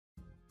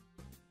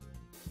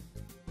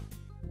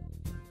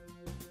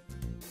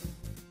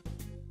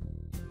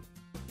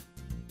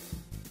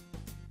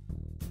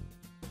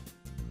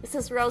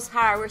This is Rose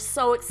Haar. We're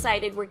so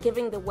excited. We're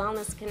giving the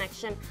Wellness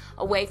Connection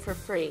away for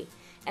free.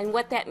 And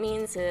what that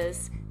means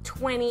is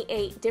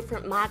 28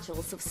 different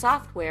modules of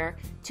software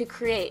to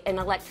create an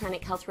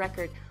electronic health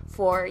record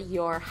for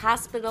your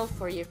hospital,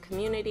 for your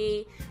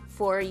community,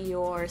 for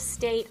your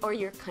state, or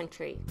your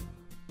country.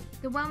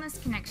 The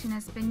Wellness Connection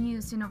has been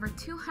used in over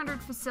 200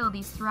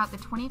 facilities throughout the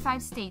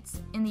 25 states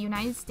in the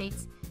United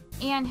States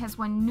and has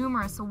won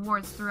numerous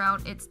awards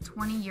throughout its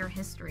 20-year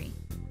history.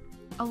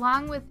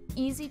 Along with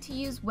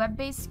easy-to-use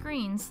web-based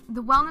screens,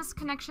 the Wellness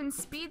Connection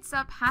speeds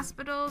up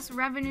hospitals'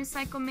 revenue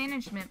cycle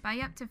management by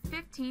up to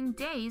 15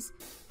 days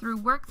through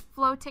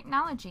workflow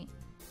technology.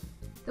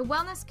 The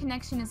Wellness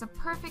Connection is a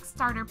perfect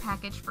starter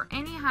package for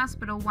any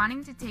hospital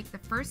wanting to take the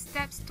first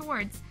steps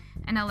towards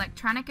an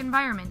electronic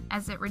environment,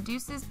 as it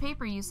reduces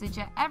paper usage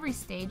at every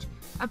stage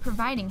of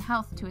providing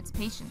health to its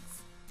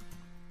patients.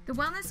 The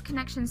Wellness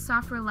Connection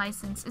software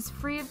license is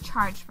free of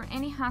charge for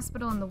any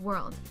hospital in the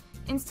world.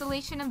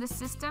 Installation of the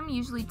system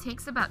usually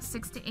takes about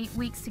 6 to 8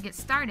 weeks to get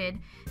started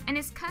and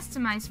is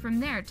customized from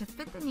there to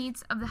fit the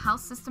needs of the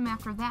health system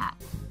after that.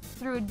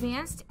 Through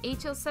advanced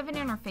HL7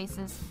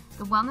 interfaces,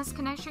 the Wellness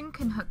Connection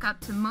can hook up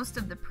to most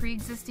of the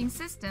pre-existing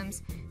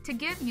systems to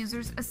give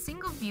users a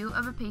single view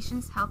of a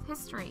patient's health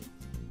history.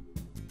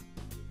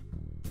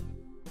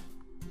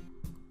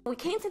 We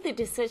came to the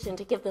decision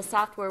to give the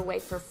software away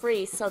for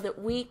free so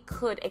that we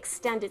could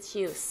extend its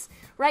use.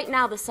 Right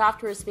now, the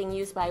software is being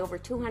used by over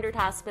 200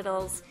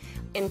 hospitals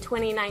in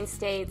 29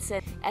 states,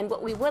 and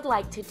what we would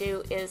like to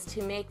do is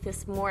to make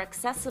this more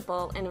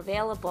accessible and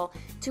available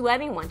to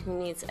anyone who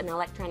needs an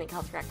electronic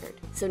health record.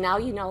 So now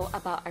you know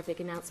about our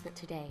big announcement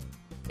today.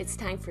 It's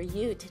time for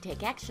you to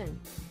take action,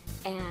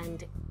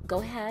 and go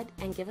ahead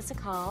and give us a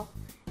call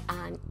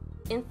on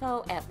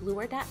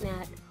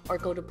info@blueware.net or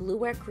go to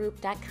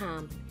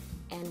bluewaregroup.com.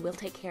 and we'll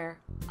take care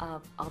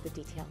of all the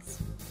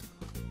details.